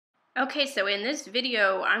Okay, so in this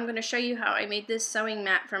video, I'm going to show you how I made this sewing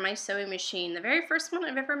mat for my sewing machine. The very first one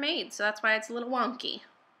I've ever made, so that's why it's a little wonky.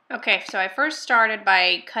 Okay, so I first started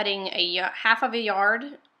by cutting half of a yard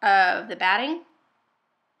of the batting,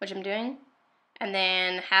 which I'm doing, and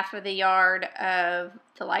then half of the yard of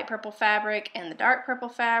the light purple fabric and the dark purple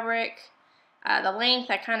fabric. The length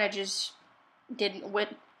I kind of just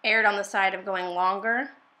aired on the side of going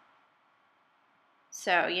longer.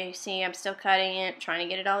 So you see I'm still cutting it, trying to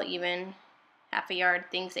get it all even. Half a yard,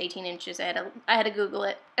 thing's 18 inches. I had to Google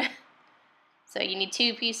it. So you need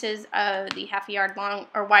 2 pieces of the half a yard long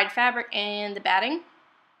or wide fabric and the batting.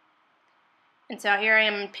 And so here I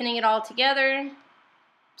am pinning it all together,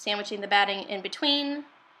 sandwiching the batting in between.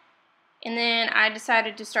 And then I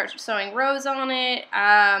decided to start sewing rows on it.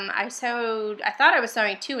 I thought I was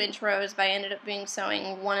sewing 2-inch rows, but I ended up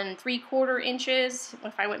sewing 1 3/4 inches.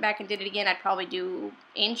 If I went back and did it again, I'd probably do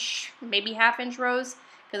inch, maybe half-inch rows,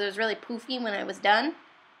 because it was really poofy when I was done.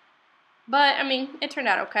 But, I mean, it turned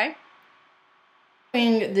out okay.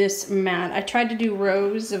 This mat, I tried to do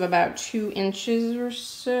rows of about 2 inches or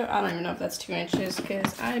so. I don't even know if that's 2 inches,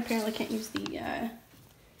 because I apparently can't use the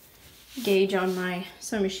gauge on my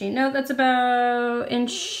sewing machine. No, that's about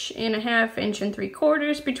 1.5 inches, 1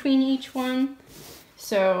 3/4 between each one.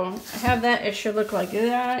 So I have that. It should look like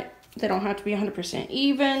that. They don't have to be 100%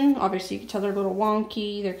 even. Obviously, you can tell they're a little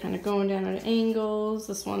wonky. They're kind of going down at angles.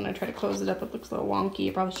 This one, I try to close it up. It looks a little wonky.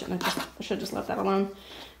 I probably shouldn't have I should have just left that alone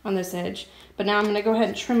on this edge. But now I'm going to go ahead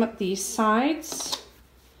and trim up these sides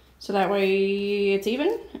so that way it's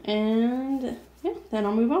even. And yeah, then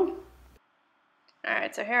I'll move on.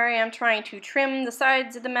 Alright, so here I am trying to trim the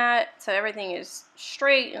sides of the mat so everything is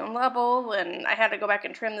straight and level, and I had to go back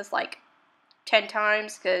and trim this like 10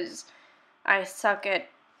 times because I suck at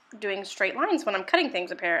doing straight lines when I'm cutting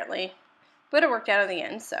things apparently. But it worked out in the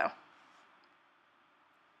end, so.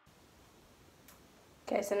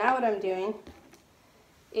 Okay, so now what I'm doing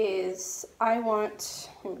is let me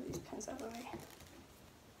move these pins out of the way.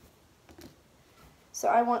 So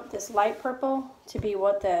I want this light purple to be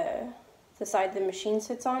what the side the machine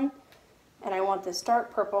sits on, and I want this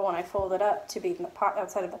dark purple when I fold it up to be in the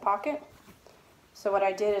outside of the pocket. So what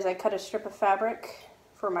I did is I cut a strip of fabric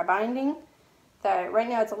for my binding that right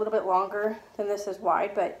now it's a little bit longer than this is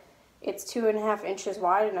wide, but it's 2.5 inches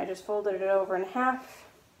wide, and I just folded it over in half,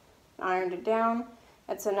 ironed it down.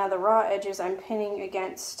 And so now the raw edges I'm pinning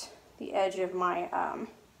against the edge of my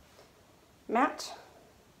mat.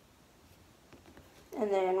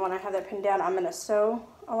 And then when I have that pinned down, I'm going to sew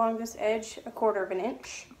along this edge 1/4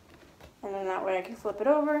 inch. And then that way I can flip it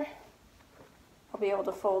over. I'll be able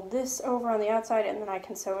to fold this over on the outside, and then I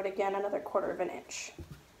can sew it again another 1/4 inch.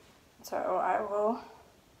 So I will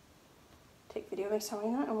take video of me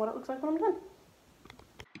sewing that and what it looks like when I'm done.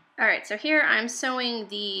 Alright, so here I'm sewing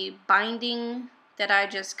the binding that I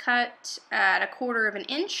just cut at 1/4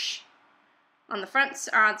 inch on the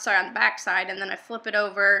on the back side, and then I flip it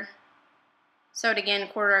over. Sew it again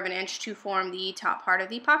 1/4 inch to form the top part of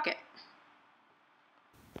the pocket.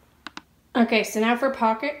 Okay, so now for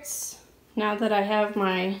pockets. Now that I have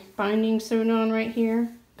my binding sewn on right here,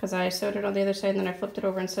 because I sewed it on the other side and then I flipped it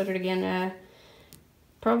over and sewed it again,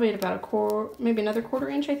 probably at about maybe another 1/4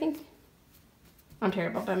 inch, I think. I'm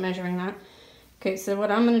terrible about measuring that. Okay, so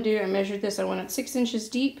what I'm going to do, I measured this, I went at 6 inches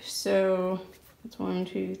deep, so it's 1,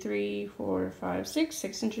 2, 3, 4, 5,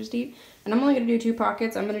 6 inches deep. And I'm only going to do 2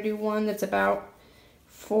 pockets. I'm going to do one that's about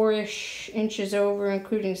 4-ish inches over,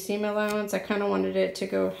 including seam allowance. I kind of wanted it to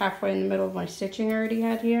go halfway in the middle of my stitching I already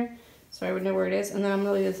had here, so I would know where it is. And then I'm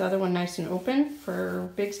going to leave this other one nice and open for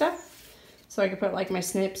big stuff, so I could put like my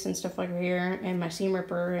snips and stuff like here, and my seam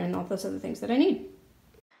ripper, and all those other things that I need.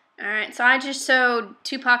 Alright, so I just sewed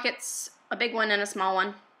 2 pockets, a big one and a small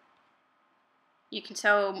one. You can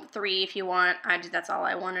sew 3 if you want. That's all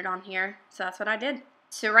I wanted on here, so that's what I did.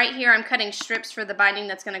 So right here I'm cutting strips for the binding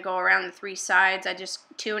that's going to go around the 3 sides. I just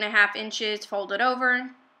 2.5 inches, fold it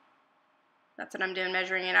over. That's what I'm doing,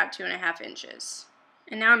 measuring it out 2.5 inches.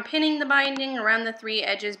 And now I'm pinning the binding around the 3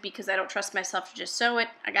 edges because I don't trust myself to just sew it.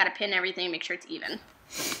 I got to pin everything and make sure it's even.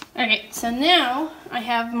 Okay, so now I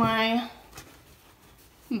have my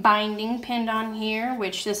binding pinned on here,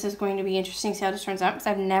 which this is going to be interesting to see how this turns out because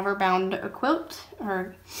I've never bound a quilt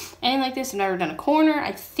or anything like this. I've never done a corner.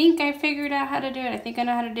 I think I figured out how to do it. I think I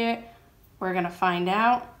know how to do it. We're going to find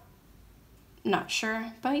out. Not sure,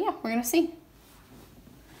 but yeah, we're going to see.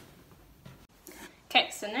 Okay,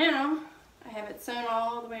 so now I have it sewn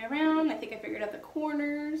all the way around. I think I figured out the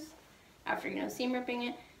corners after, seam ripping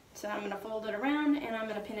it. So I'm going to fold it around and I'm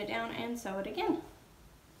going to pin it down and sew it again.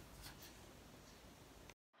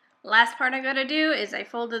 Last part I gotta do is I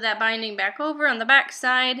folded that binding back over on the back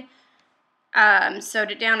side,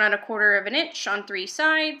 Sewed it down on 1/4 inch on 3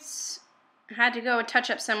 sides. I had to go and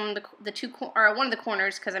touch up some of one of the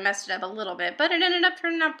corners because I messed it up a little bit, but it ended up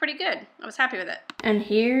turning out pretty good. I was happy with it. And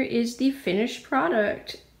here is the finished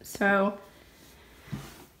product. So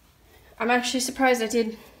I'm actually surprised I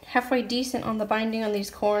did halfway decent on the binding on these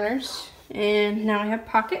corners. And now I have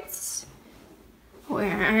pockets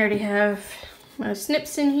where I already have my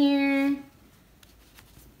snips in here.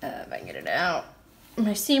 If I can get it out.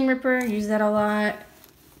 My seam ripper, use that a lot.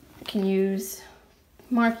 I can use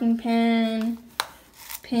marking pen,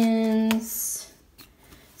 pins.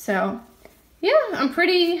 So yeah, I'm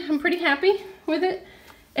pretty happy with it.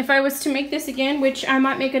 If I was to make this again, which I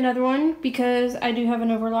might make another one because I do have an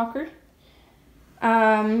overlocker,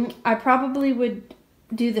 I probably would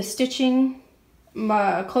do the stitching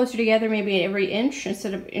closer together, maybe every inch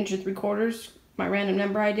instead of 1 3/4, my random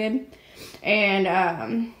number I did,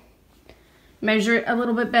 and measure it a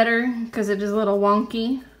little bit better because it is a little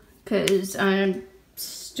wonky because I'm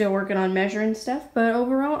still working on measuring stuff, but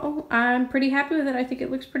overall I'm pretty happy with it. I think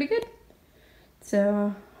it looks pretty good.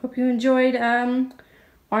 So hope you enjoyed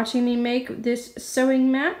watching me make this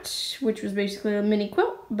sewing mat, which was basically a mini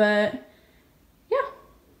quilt, but